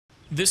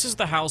This is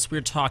the house we're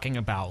talking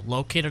about,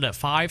 located at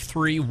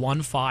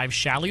 5315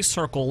 Shalley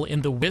Circle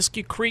in the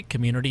Whiskey Creek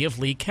community of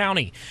Lee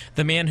County.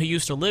 The man who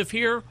used to live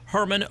here,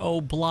 Herman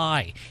O.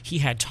 Bly. He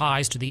had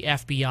ties to the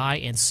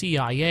FBI and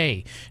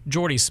CIA.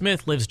 Jordy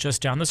Smith lives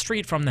just down the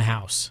street from the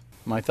house.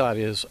 My thought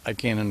is I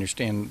can't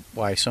understand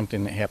why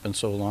something that happened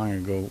so long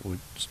ago would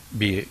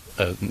be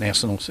a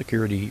national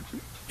security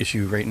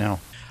issue right now.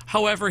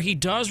 However, he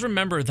does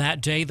remember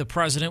that day the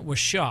president was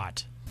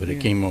shot. But it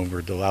came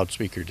over the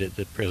loudspeaker that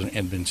the president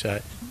had been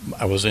shot.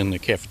 I was in the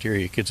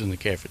cafeteria, kids in the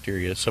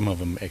cafeteria, some of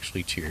them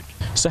actually cheered.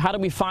 So how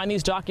did we find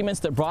these documents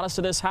that brought us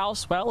to this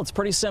house? Well, it's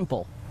pretty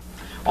simple.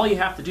 All you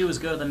have to do is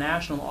go to the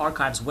National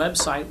Archives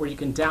website where you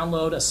can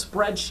download a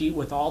spreadsheet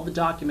with all the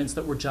documents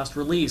that were just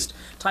released.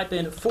 Type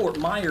in Fort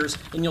Myers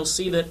and you'll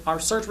see that our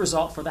search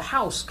result for the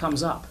house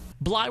comes up.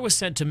 Bly was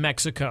sent to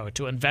Mexico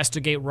to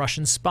investigate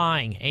Russian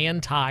spying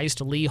and ties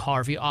to Lee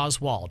Harvey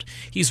Oswald.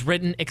 He's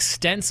written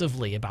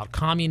extensively about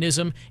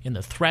communism and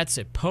the threats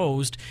it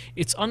posed.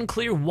 It's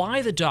unclear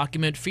why the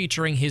document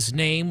featuring his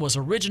name was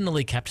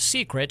originally kept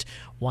secret.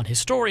 One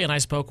historian I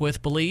spoke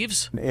with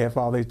believes, if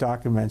all these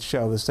documents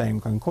show the same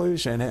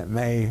conclusion, it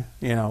may,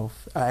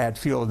 add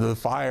fuel to the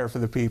fire for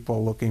the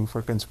people looking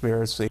for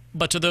conspiracy.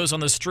 But to those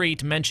on the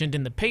street mentioned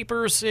in the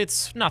papers,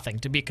 it's nothing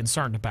to be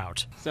concerned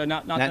about. So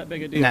not that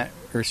big a deal. Not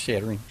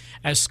earth-shattering.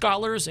 As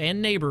scholars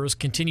and neighbors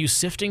continue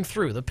sifting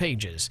through the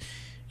pages.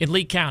 In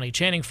Lee County,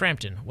 Channing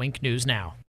Frampton, Wink News Now.